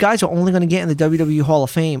 These guys are only going to get in the WWE Hall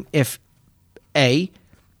of Fame if, A,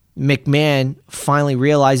 McMahon finally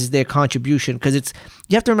realizes their contribution. Because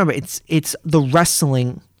you have to remember, it's the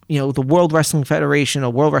wrestling, the World Wrestling Federation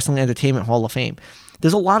or World Wrestling Entertainment Hall of Fame.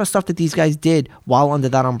 There's a lot of stuff that these guys did while under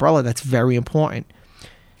that umbrella that's very important.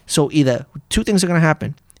 So either two things are going to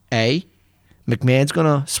happen. A, McMahon's going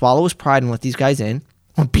to swallow his pride and let these guys in.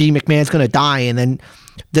 Or B, McMahon's going to die and then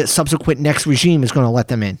the subsequent next regime is going to let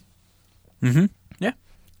them in. Mm-hmm. Yeah.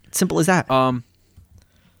 Simple as that.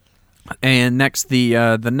 And next,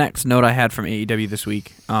 the next note I had from AEW this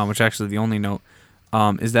week, which actually the only note,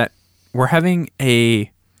 is that we're having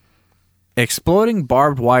a exploding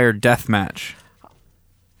barbed wire death match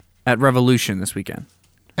at Revolution this weekend.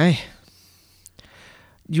 Hey.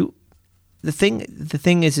 The thing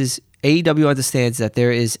is AEW understands that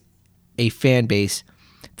there is a fan base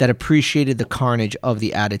that appreciated the carnage of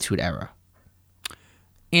the Attitude Era.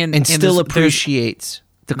 and still appreciates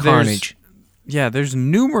the carnage. There's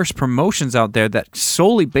numerous promotions out there that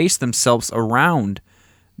solely base themselves around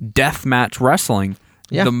deathmatch wrestling.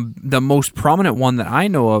 Yeah. The most prominent one that I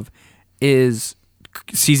know of is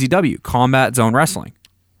CZW, Combat Zone Wrestling.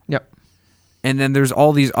 Yep. And then there's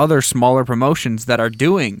all these other smaller promotions that are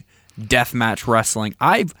doing deathmatch wrestling.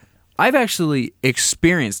 I've actually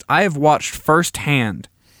experienced, I have watched firsthand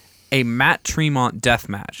a Matt Tremont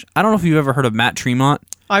deathmatch. I don't know if you've ever heard of Matt Tremont.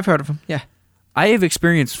 I've heard of him, yeah. I have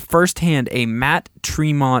experienced firsthand a Matt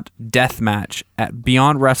Tremont deathmatch at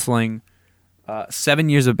Beyond Wrestling, 7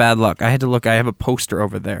 Years of Bad Luck. I had to look. I have a poster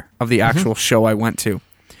over there of the actual show I went to.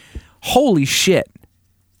 Holy shit.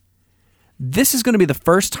 This is going to be the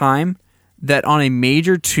first time that on a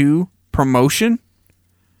Major 2 promotion,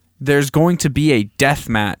 there's going to be a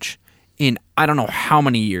deathmatch in I don't know how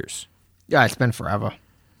many years. Yeah, it's been forever.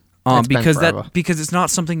 Because it's not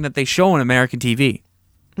something that they show on American TV.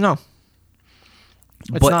 No.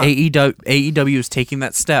 But AEW is taking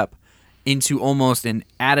that step into almost an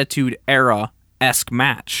Attitude Era-esque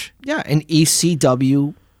match. Yeah, an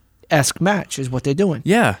ECW-esque match is what they're doing.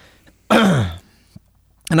 Yeah.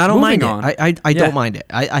 And I don't mind it. I don't mind it.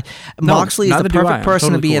 Moxley is the perfect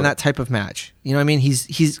person to be in that type of match. You know what I mean?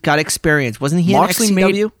 He's got experience. Wasn't he in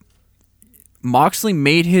XCW? Moxley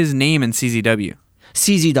made his name in CZW.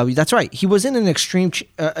 CZW, that's right. He was in an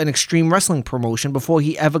extreme wrestling promotion before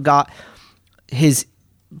he ever got his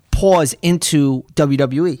paws into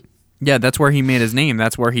WWE. Yeah, that's where he made his name.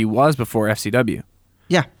 That's where he was before FCW.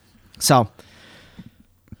 Yeah. So,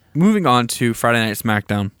 moving on to Friday Night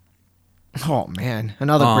SmackDown. Oh man,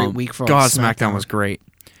 another great week for God. SmackDown was great.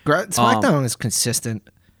 SmackDown is consistent.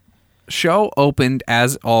 Show opened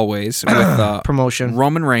as always with promotion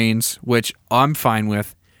Roman Reigns, which I'm fine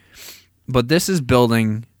with, but this is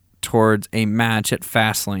building towards a match at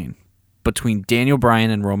Fastlane between Daniel Bryan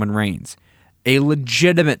and Roman Reigns, a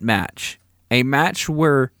legitimate match, a match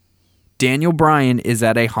where Daniel Bryan is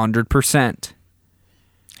at 100%.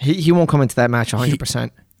 He won't come into that match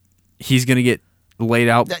 100%. He's gonna get laid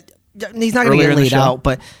out. He's not going to get laid out,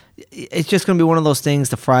 but it's just going to be one of those things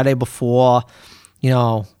the Friday before,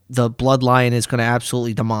 the bloodline is going to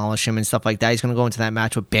absolutely demolish him and stuff like that. He's going to go into that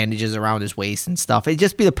match with bandages around his waist and stuff. It'd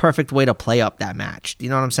just be the perfect way to play up that match. You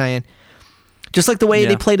know what I'm saying? Just like the way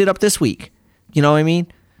they played it up this week. You know what I mean?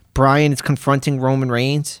 Bryan is confronting Roman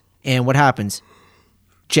Reigns, and what happens?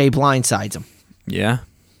 Jay blindsides him. Yeah.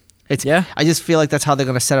 I just feel like that's how they're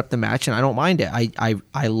going to set up the match, and I don't mind it.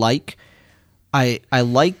 I like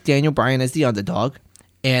Daniel Bryan as the underdog,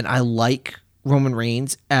 and I like Roman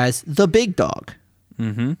Reigns as the big dog.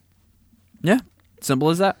 Mm-hmm. Yeah, simple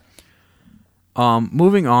as that.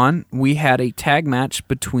 Moving on, we had a tag match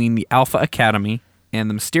between the Alpha Academy and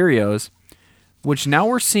the Mysterios, which now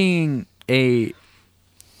we're seeing a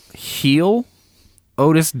heel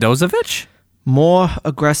Otis Dozovich? More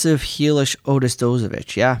aggressive, heelish Otis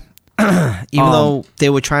Dozovich, yeah. Even though they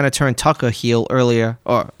were trying to turn Tucker heel earlier,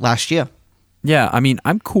 or last year. Yeah, I mean,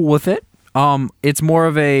 I'm cool with it. It's more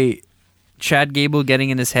of a Chad Gable getting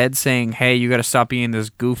in his head saying, hey, you got to stop being this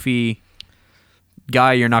goofy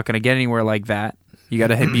guy. You're not going to get anywhere like that. You got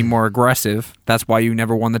to be more aggressive. That's why you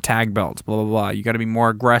never won the tag belts, blah, blah, blah. You got to be more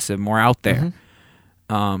aggressive, more out there.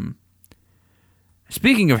 Mm-hmm.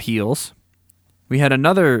 Speaking of heels, we had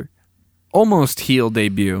another almost heel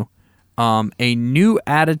debut. A new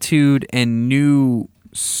attitude and new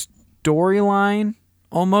storyline,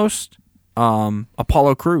 almost.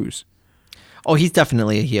 Apollo Crews. Oh, he's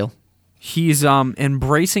definitely a heel. He's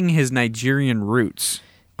embracing his Nigerian roots.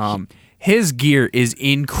 His gear is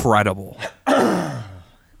incredible.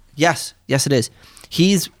 Yes, it is.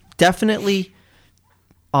 He's definitely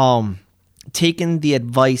taken the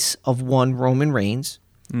advice of one Roman Reigns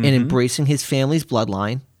and embracing his family's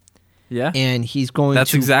bloodline. Yeah. And he's going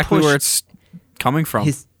That's to exactly where it's coming from.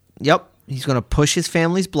 He's going to push his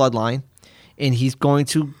family's bloodline, and he's going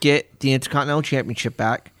to get the Intercontinental Championship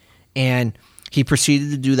back. And he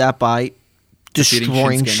proceeded to do that by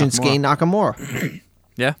destroying Shinsuke Nakamura.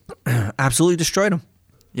 Yeah. Absolutely destroyed him.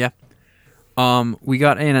 Yeah. We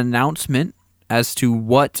got an announcement as to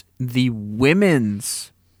what the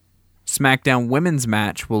women's SmackDown women's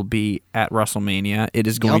match will be at WrestleMania. It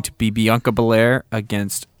is going to be Bianca Belair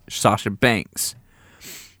against Sasha Banks.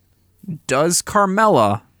 Does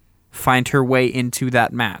Carmella find her way into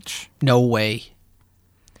that match? No way.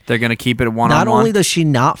 They're going to keep it one-on-one? Not only does she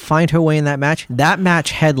not find her way in that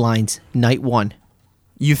match headlines night one.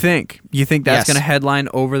 You think? You think that's going to headline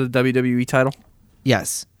over the WWE title?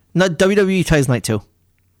 Yes. No, WWE title's night two.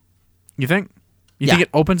 You think? You think it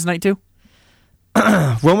opens night two?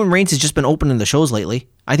 Roman Reigns has just been opening the shows lately.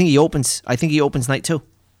 I think he opens night two.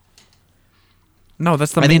 No,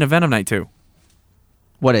 that's the main event of night 2.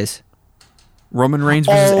 What is? Roman Reigns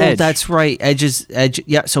versus Edge. That's right. Edge.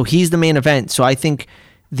 Yeah, so he's the main event. So I think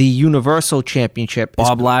the Universal Championship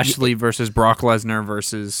Bob Lashley versus Brock Lesnar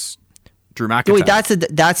versus Drew McIntyre. Wait, that's the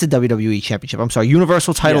WWE Championship. I'm sorry.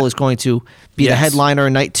 Universal title is going to be the headliner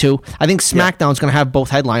in night 2. I think SmackDown's going to have both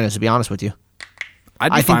headliners, to be honest with you.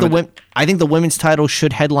 I think the women's title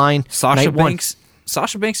should headline Sasha Banks.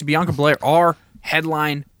 Sasha Banks and Bianca Belair are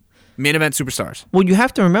headline main event superstars. Well, you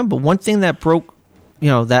have to remember, one thing that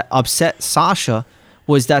that upset Sasha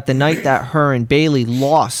was that the night that her and Bayley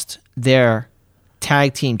lost their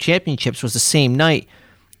tag team championships was the same night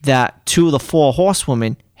that 2 of the 4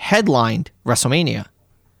 horsewomen headlined WrestleMania.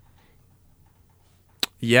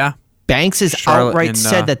 Yeah. Banks has outright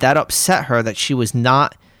said that upset her, that she was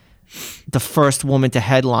not the first woman to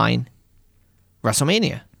headline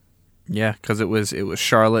WrestleMania. Yeah, because it was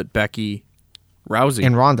Charlotte, Becky, Rousey.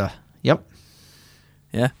 And Ronda. Yep.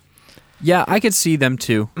 Yeah. Yeah, I could see them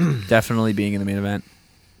too definitely being in the main event.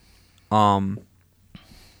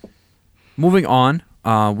 Moving on,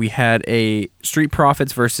 we had a Street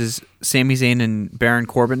Profits versus Sami Zayn and Baron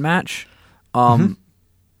Corbin match. Odd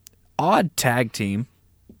tag team.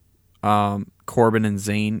 Corbin and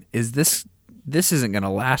Zayn. This isn't going to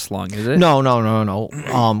last long, is it?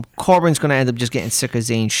 No. Corbin's going to end up just getting sick of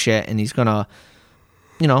Zayn's shit, and he's going to,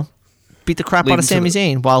 beat the crap out of Sami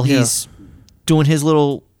Zayn while he's doing his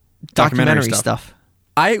little documentary stuff.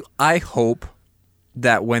 I hope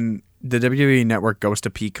that when the WWE Network goes to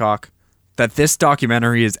Peacock, that this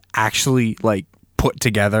documentary is actually put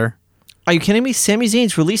together. Are you kidding me? Sami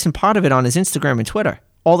Zayn's releasing part of it on his Instagram and Twitter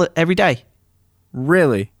every day.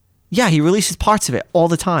 Really? Yeah, he releases parts of it all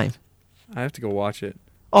the time. I have to go watch it.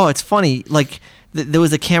 Oh, it's funny. There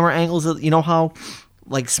was the camera angles. You know how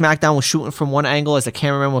SmackDown was shooting from one angle as the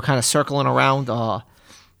cameramen were kind of circling around.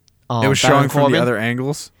 It was showing from the other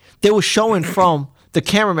angles. They were showing from the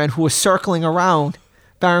cameraman who was circling around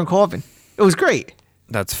Baron Corbin. It was great.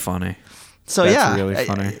 That's funny. So That's really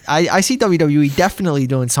funny. I see WWE definitely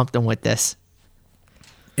doing something with this.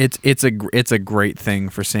 It's a great thing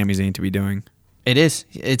for Sami Zayn to be doing. It is.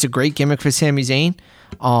 It's a great gimmick for Sami Zayn.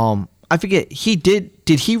 I forget.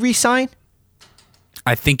 Did he resign?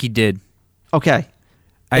 I think he did. Okay.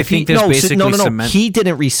 I think there's basically cement. He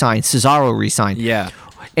didn't resign. Cesaro resigned. Yeah.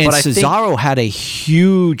 And Cesaro had a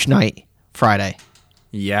huge night Friday.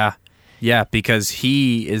 Yeah. Yeah, because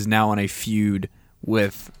he is now on a feud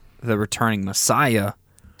with the returning Messiah.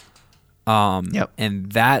 Yep.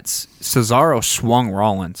 And that's Cesaro swung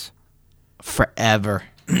Rollins. Forever.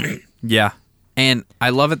 Yeah. And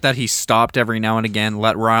I love it that he stopped every now and again,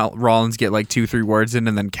 let Rollins get 2-3 words in,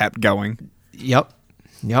 and then kept going. Yep.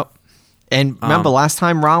 And remember, last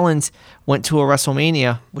time Rollins went to a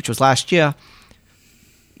WrestleMania, which was last year,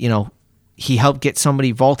 he helped get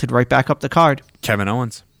somebody vaulted right back up the card. Kevin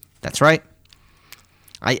Owens. That's right.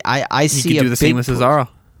 I see you could do the same with Cesaro.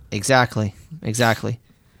 Exactly.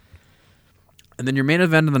 And then your main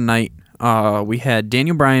event of the night, we had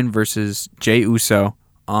Daniel Bryan versus Jey Uso.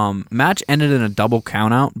 Match ended in a double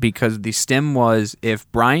countout because the stem was if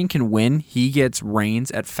Bryan can win, he gets Reigns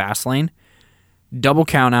at Fastlane. Double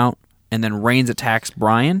countout, and then Reigns attacks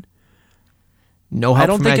Bryan. No help. I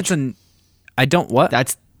don't think it's an. I don't what?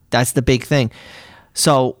 That's the big thing.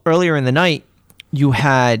 So earlier in the night, you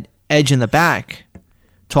had Edge in the back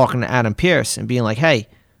talking to Adam Pearce and being like, "Hey,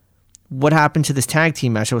 what happened to this tag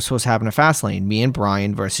team match that was supposed to happen at Fastlane? Me and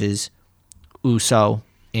Bryan versus Uso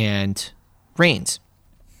and Reigns."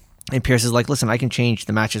 And Pearce is like, "Listen, I can change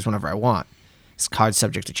the matches whenever I want. It's card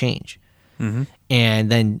subject to change." Mm-hmm.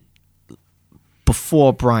 And then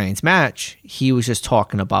before Bryan's match, he was just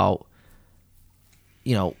talking about,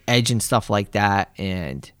 Edge and stuff like that,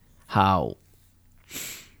 and how,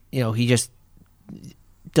 he just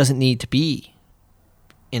doesn't need to be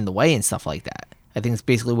in the way and stuff like that. I think it's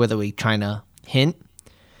basically where they were trying to hint.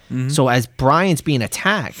 Mm-hmm. So as Bryan's being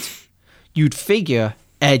attacked, you'd figure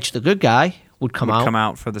Edge, the good guy, would come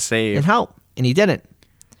out for the save and help, and he didn't.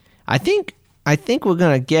 I think we're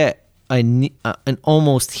gonna get an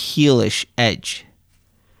almost heelish Edge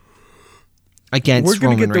against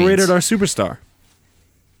Roman Reigns. We're gonna get the Rated R Superstar.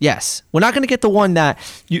 Yes, we're not gonna get the one that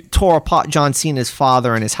tore apart John Cena's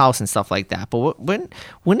father and his house and stuff like that. But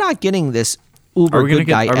we're not getting this uber good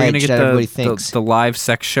guy Edge that everybody thinks. The live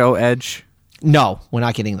sex show Edge? No, we're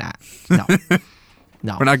not getting that. No,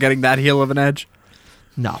 no, we're not getting that heel of an Edge.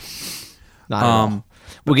 No. Not at all.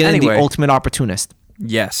 We're getting the ultimate opportunist.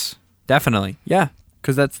 Yes, definitely. Yeah,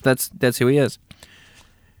 because that's who he is.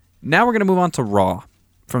 Now we're going to move on to Raw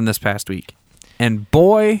from this past week. And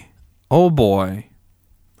boy, oh boy,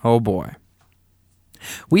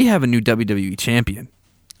 We have a new WWE champion.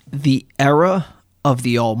 The era of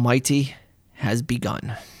the Almighty has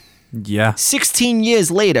begun. Yeah. 16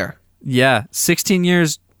 years later. Yeah, 16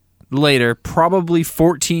 years later, probably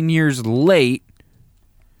 14 years late.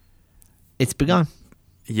 It's begun.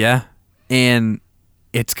 Yeah, and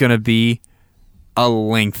it's going to be a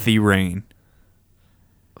lengthy reign.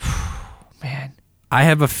 Man. I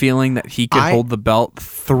have a feeling that he could hold the belt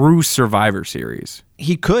through Survivor Series.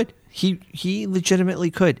 He could. He legitimately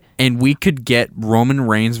could. And we could get Roman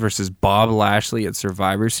Reigns versus Bob Lashley at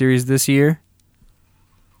Survivor Series this year.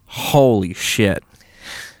 Holy shit.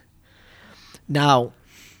 Now,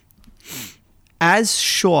 as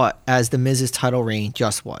short as The Miz's title reign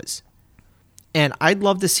just was, and I'd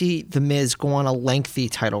love to see The Miz go on a lengthy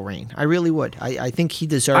title reign. I really would. I think he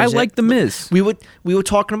deserves it. I like The Miz. We were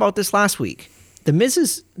talking about this last week. The Miz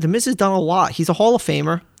has done a lot. He's a Hall of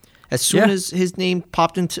Famer. As soon as his name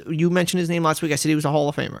popped into, you mentioned his name last week, I said he was a Hall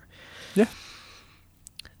of Famer. Yeah.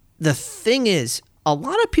 The thing is, a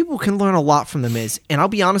lot of people can learn a lot from The Miz. And I'll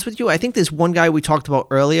be honest with you, I think there's one guy we talked about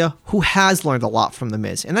earlier who has learned a lot from The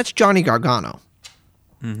Miz, and that's Johnny Gargano.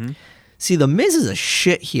 Mm-hmm. See, The Miz is a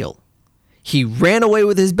shit heel. He ran away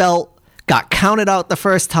with his belt, got counted out the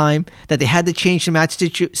first time, that they had to change the match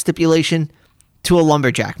stipulation to a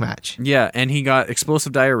lumberjack match. Yeah, and he got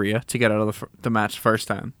explosive diarrhea to get out of the match first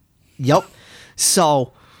time. Yep.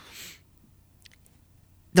 So,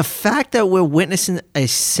 the fact that we're witnessing a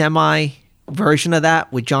semi-version of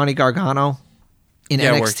that with Johnny Gargano in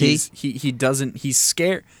NXT. He's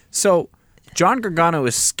scared. So, John Gargano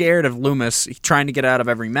is scared of Lumis trying to get out of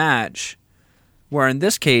every match, where in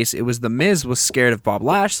this case, it was The Miz was scared of Bob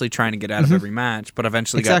Lashley trying to get out of every match, but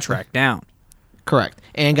eventually got tracked down. Correct.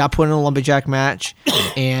 And got put in a lumberjack match,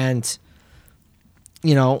 and,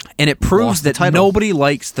 and it proves that nobody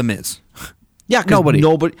likes The Miz. Yeah,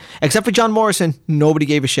 nobody, except for John Morrison, nobody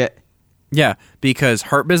gave a shit. Yeah, because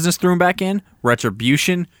Hurt Business threw him back in,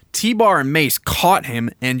 Retribution, T-Bar and Mace caught him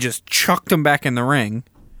and just chucked him back in the ring.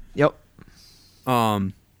 Yep.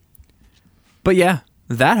 But yeah,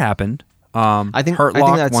 that happened. I think Hurt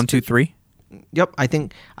Lock, that's 1, 2, 3. Yep, I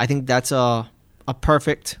think that's a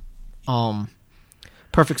perfect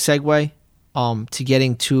segue to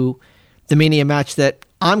getting to the Mania match that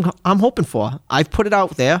I'm hoping for. I've put it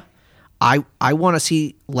out there. I want to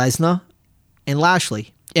see Lesnar and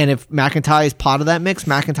Lashley. And if McIntyre is part of that mix,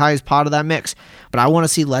 McIntyre is part of that mix. But I want to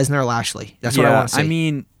see Lesnar or Lashley. That's what I want to see. I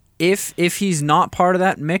mean, if he's not part of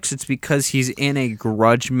that mix, it's because he's in a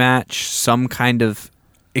grudge match, some kind of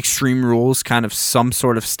Extreme Rules, kind of some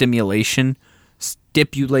sort of stipulation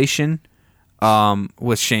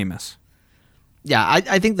with Sheamus. Yeah,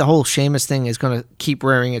 I think the whole Sheamus thing is going to keep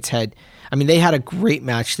rearing its head. I mean, they had a great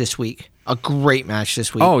match this week.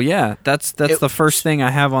 Oh, yeah. That's the first thing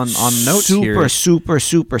I have on notes here. Super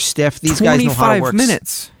stiff. These guys know how to work. 25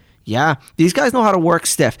 minutes. Yeah, these guys know how to work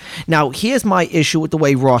stiff. Now, here's my issue with the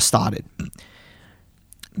way Raw started.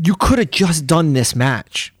 You could have just done this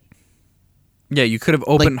match. Yeah, you could have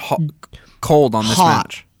opened cold on this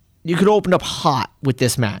match. You could have opened up hot with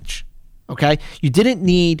this match. Okay? You didn't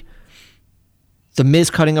need The Miz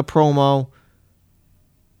cutting a promo.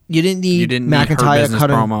 You didn't need McIntyre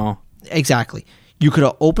cutting a promo. Exactly. You could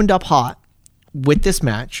have opened up hot with this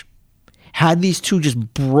match, had these two just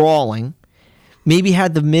brawling, maybe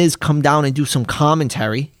had The Miz come down and do some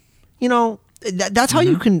commentary. That's how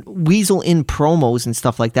you can weasel in promos and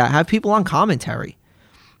stuff like that. Have people on commentary.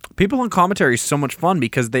 People on commentary is so much fun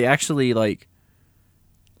because they actually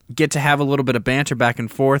get to have a little bit of banter back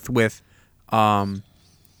and forth with the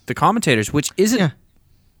commentators, which isn't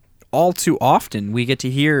all too often we get to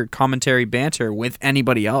hear commentary banter with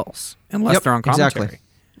anybody else, unless they're on commentary. Exactly.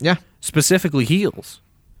 Yeah. Specifically heels.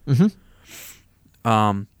 Mm-hmm.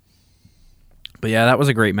 But yeah, that was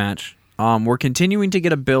a great match. We're continuing to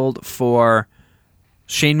get a build for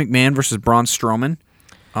Shane McMahon versus Braun Strowman.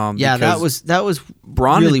 That was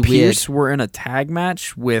Braun really and Pierce weird. were in a tag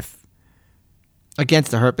match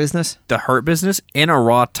against the Hurt Business. The Hurt Business in a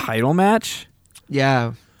Raw title match.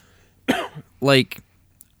 Yeah.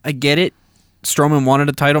 I get it. Strowman wanted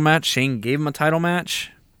a title match. Shane gave him a title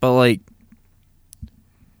match. But,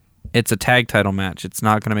 it's a tag title match. It's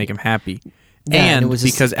not going to make him happy. Yeah, and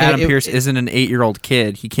because Adam Pearce isn't an 8-year-old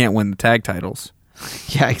kid, he can't win the tag titles.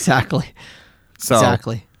 Yeah, exactly. So,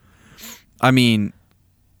 exactly. I mean,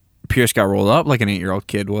 Pearce got rolled up like an 8-year-old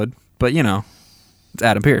kid would. But, it's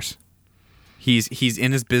Adam Pearce. He's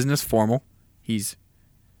in his business formal. He's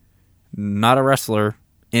not a wrestler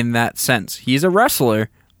in that sense. He's a wrestler,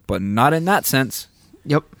 but not in that sense.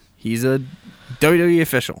 Yep. He's a WWE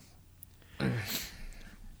official.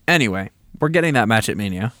 Anyway, we're getting that match at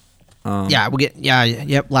Mania.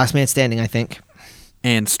 Last man standing, I think.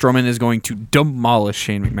 And Strowman is going to demolish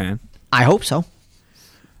Shane McMahon. I hope so.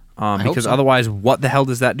 Because otherwise, what the hell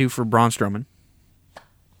does that do for Braun Strowman?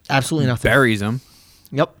 Absolutely nothing. Buries him.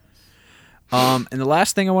 Yep. And the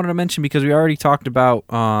last thing I wanted to mention, because we already talked about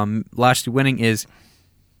Lashley winning, is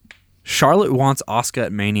Charlotte wants Asuka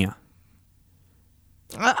at Mania.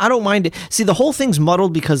 I don't mind it. See, the whole thing's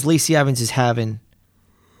muddled because Lacey Evans is having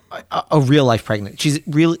a real life pregnant.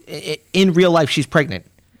 In real life, she's pregnant.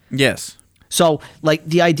 Yes. So, like,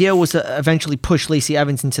 the idea was to eventually push Lacey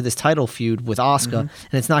Evans into this title feud with Asuka, and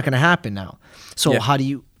it's not going to happen now. So how do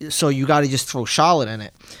you? So you got to just throw Charlotte in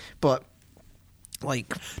it, but.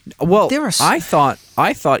 Like, well, I thought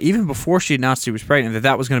even before she announced she was pregnant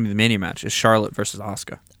that was going to be the Mania match, is Charlotte versus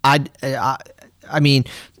Asuka. I mean,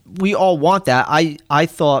 we all want that. I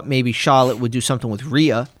thought maybe Charlotte would do something with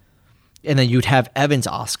Rhea, and then you'd have Evans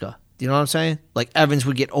Asuka. Do you know what I'm saying? Like Evans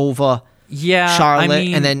would get over Charlotte,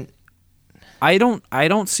 and then I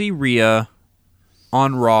don't see Rhea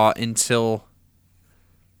on Raw until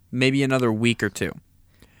maybe another week or two.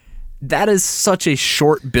 That is such a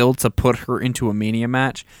short build to put her into a Mania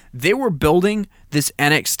match. They were building this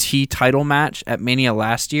NXT title match at Mania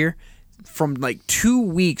last year from like 2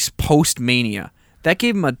 weeks post-Mania. That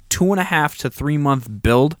gave them a 2.5 to 3 month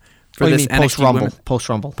build for this NXT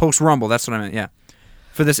Post-Rumble, that's what I meant, yeah.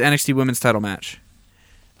 For this NXT Women's title match.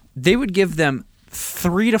 They would give them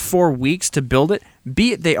 3 to 4 weeks to build it,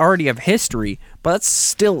 be it they already have history, but that's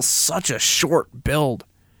still such a short build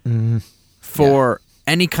for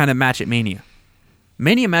any kind of match at Mania.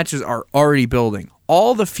 Mania matches are already building.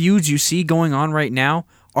 All the feuds you see going on right now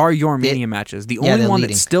are your Mania matches. The only one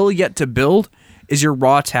that's still yet to build is your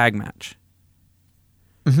Raw tag match.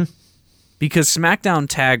 Because SmackDown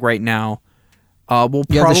tag right now will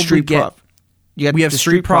probably get... we have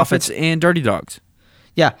Street Profits and Dirty Dogs.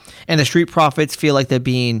 Yeah, and the Street Profits feel like they're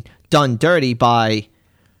being done dirty by...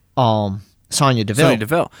 Sonya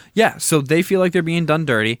Deville. Yeah, so they feel like they're being done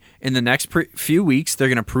dirty. In the next few weeks, they're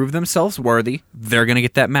going to prove themselves worthy. They're going to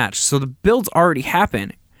get that match. So the builds already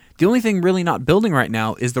happen. The only thing really not building right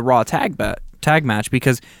now is the Raw tag match,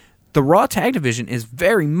 because the Raw tag division is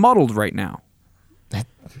very muddled right now.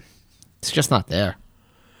 It's just not there.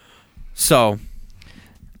 So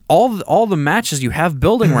all the matches you have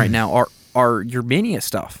building right now are your Mania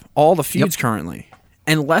stuff. All the feuds currently.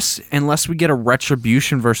 Unless we get a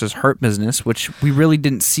Retribution versus Hurt Business, which we really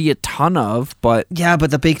didn't see a ton of, but... Yeah,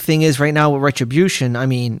 but the big thing is right now with Retribution, I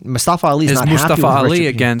mean, Mustafa Ali's not happy with Mustafa Ali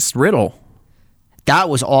Retribution. against Riddle. That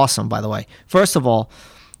was awesome, by the way. First of all,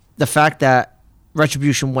 the fact that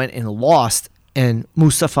Retribution went and lost, and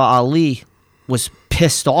Mustafa Ali was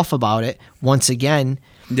pissed off about it once again.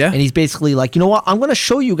 Yeah. And he's basically like, you know what? I'm going to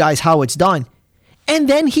show you guys how it's done. And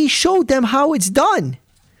then he showed them how it's done.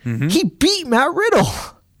 He beat Matt Riddle.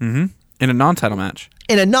 In a non-title match.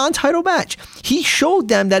 He showed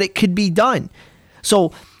them that it could be done.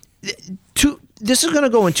 So this is going to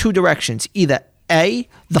go in two directions. Either A,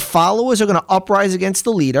 the followers are going to uprise against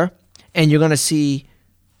the leader, and you're going to see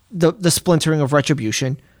the splintering of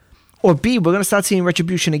Retribution. Or B, we're going to start seeing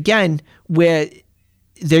Retribution again, where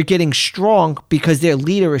they're getting strong because their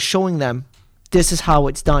leader is showing them this is how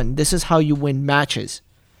it's done. This is how you win matches.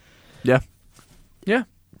 Yeah. Yeah.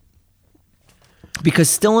 Because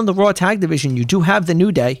still in the Raw tag division, you do have the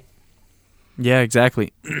New Day. Yeah,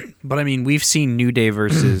 exactly. But I mean, we've seen New Day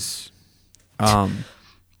versus Hurt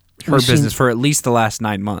Business for at least the last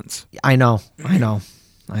 9 months. I know.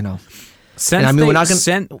 Since we're not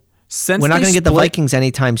going to get the Vikings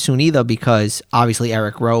anytime soon either, because obviously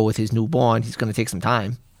Eric Rowe with his newborn, he's going to take some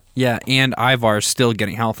time. Yeah, and Ivar's still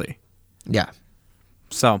getting healthy. Yeah.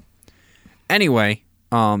 So, anyway,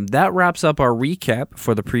 that wraps up our recap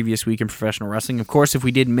for the previous week in professional wrestling. Of course, if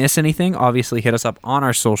we did miss anything, obviously hit us up on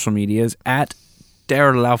our social medias at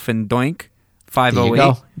DerLaufenDoink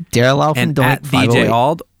 508 and at DJ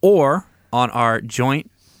Ald, or on our joint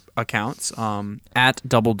accounts at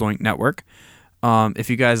Double Doink Network. If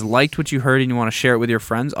you guys liked what you heard and you want to share it with your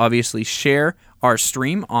friends, obviously share our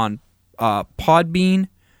stream on Podbean,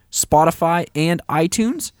 Spotify, and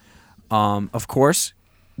iTunes. Of course,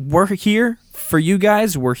 we're here for you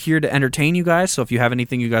guys. We're here to entertain you guys. So if you have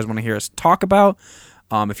anything you guys want to hear us talk about,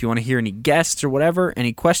 if you want to hear any guests or whatever,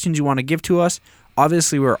 any questions you want to give to us,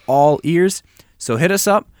 obviously we're all ears. So hit us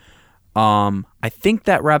up. I think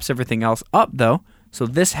that wraps everything else up, though. So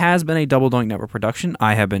this has been a Double Doink Network production.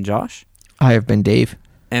 I have been Josh. I have been Dave.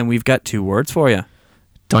 And we've got 2 words for you.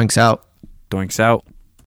 Doinks out. Doinks out.